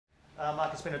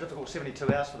Mark, it's been a difficult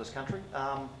 72 hours for this country.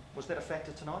 Was that a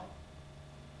factor tonight?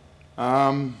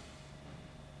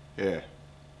 Yeah,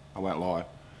 I won't lie.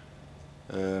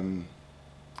 I'm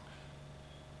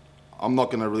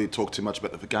not going to really talk too much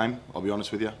about the game, I'll be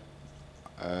honest with you,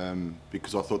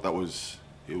 because I thought it was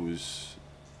the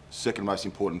second most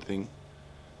important thing.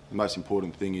 The most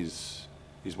important thing is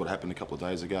what happened a couple of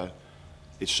days ago.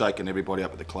 It's shaken everybody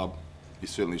up at the club.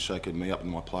 It's certainly shaken me up and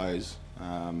my players.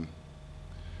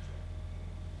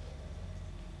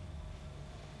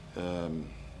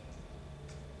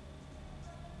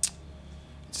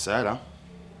 It's sad, huh?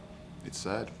 It's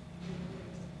sad.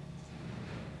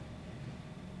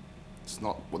 It's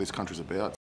not what this country's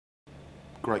about.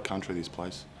 Great country, this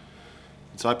place.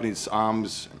 It's opened its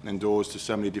arms and doors to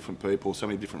so many different people, so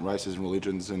many different races and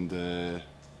religions, and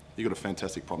you've got a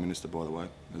fantastic Prime Minister, by the way,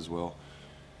 as well.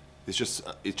 It's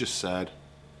just sad.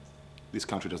 This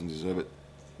country doesn't deserve it.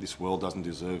 This world doesn't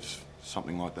deserve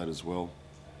something like that as well.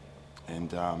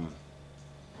 And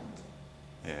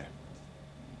yeah,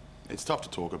 it's tough to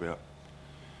talk about.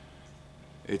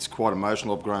 It's quite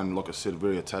emotional. I've grown, like I said,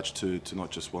 very attached to not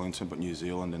just Wellington but New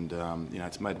Zealand, and you know,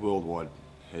 it's made worldwide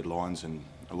headlines, and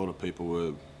a lot of people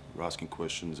were asking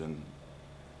questions, and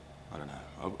I don't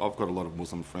know. I've got a lot of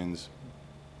Muslim friends.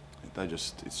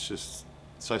 It's just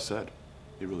so sad.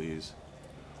 It really is.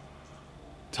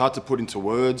 It's hard to put into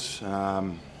words.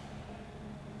 Like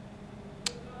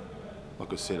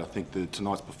I said, I think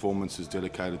tonight's performance is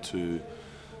dedicated to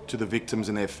the victims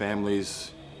and their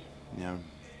families. You know,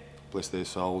 bless their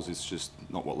souls. It's just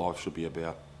not what life should be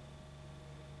about.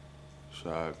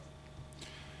 So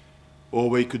all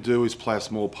we could do is play a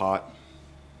small part.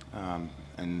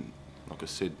 And like I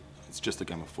said, it's just a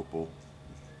game of football.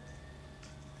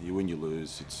 You win, you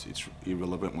lose. It's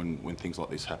irrelevant when things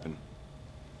like this happen.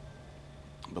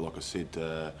 But like I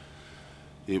said,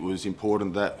 it was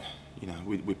important that, you know,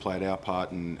 we played our part,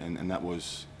 and that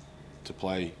was to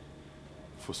play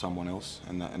for someone else,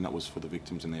 and that was for the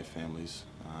victims and their families,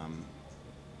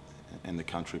 and the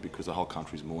country, because the whole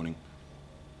country's mourning.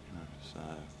 You know, so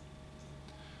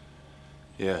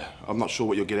yeah, I'm not sure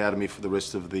what you'll get out of me for the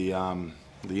rest of the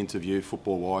interview,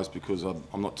 football-wise, because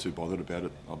I'm not too bothered about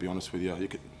it. I'll be honest with you.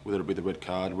 Whether it be the red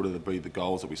card, whether it be the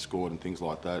goals that we scored and things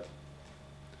like that.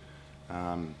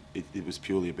 It was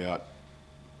purely about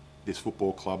this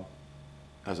football club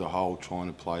as a whole trying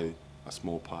to play a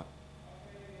small part.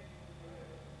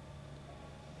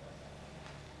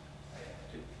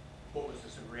 What was the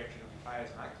sort of reaction of the players,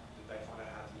 mate? Did they find it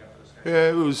hard to get up for this game? Yeah,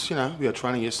 it was, you know, we had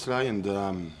training yesterday, and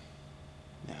yeah,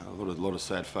 a lot of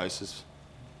sad faces,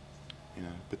 you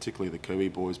know, particularly the Kiwi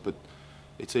boys, but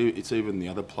it's even the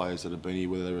other players that have been here,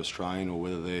 whether they're Australian or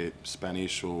whether they're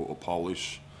Spanish or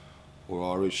Polish or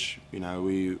Irish. You know,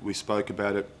 we spoke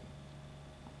about it,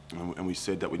 and we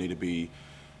said that we need to be,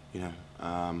 you know,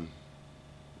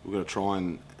 we've got to try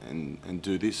and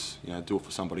do this, you know, do it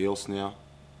for somebody else now.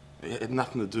 It had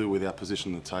nothing to do with our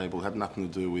position on the table. It had nothing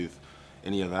to do with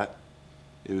any of that.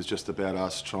 It was just about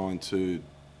us trying to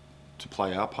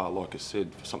play our part, like I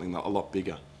said, for something a lot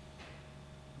bigger.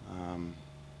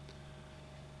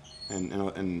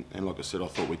 And like I said, I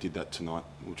thought we did that tonight,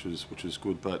 which was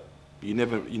good. But you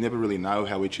never really know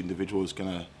how each individual is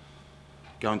going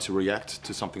to react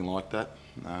to something like that.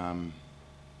 I'm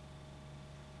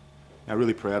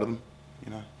really proud of them.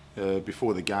 You know,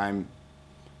 before the game,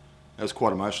 it was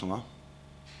quite emotional, huh?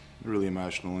 Really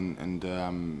emotional,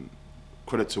 and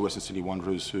credit to Western Sydney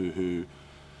Wanderers who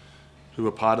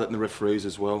were part of it, and the referees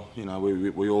as well. You know,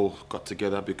 we all got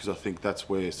together, because I think that's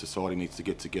where society needs to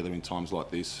get together in times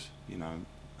like this. You know,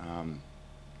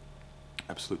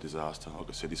 absolute disaster. Like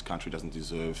I said, this country doesn't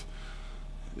deserve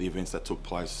the events that took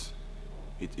place.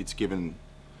 It's given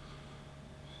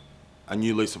a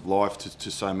new lease of life to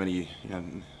so many, you know,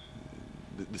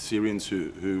 the Syrians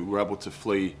who were able to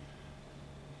flee,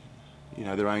 you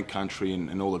know, their own country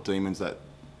and all the demons that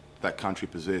country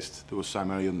possessed. There were so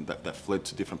many of them that fled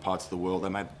to different parts of the world. They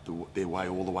made their way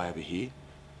all the way over here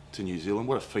to New Zealand.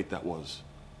 What a feat that was,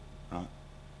 right?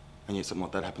 And yet something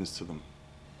like that happens to them.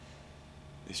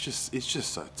 It's just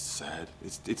so sad.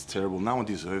 It's terrible. No one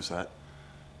deserves that.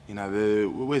 You know,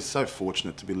 we're so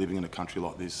fortunate to be living in a country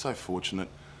like this. So fortunate.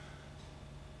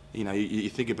 You know, you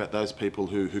think about those people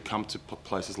who come to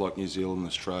places like New Zealand and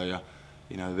Australia.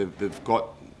 You know, they've got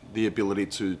the ability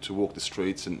to walk the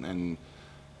streets and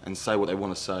say what they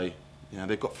want to say. You know,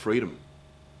 they've got freedom,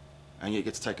 and yet it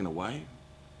gets taken away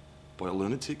by a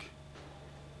lunatic.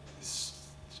 It's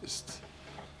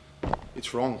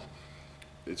wrong.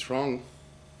 It's wrong.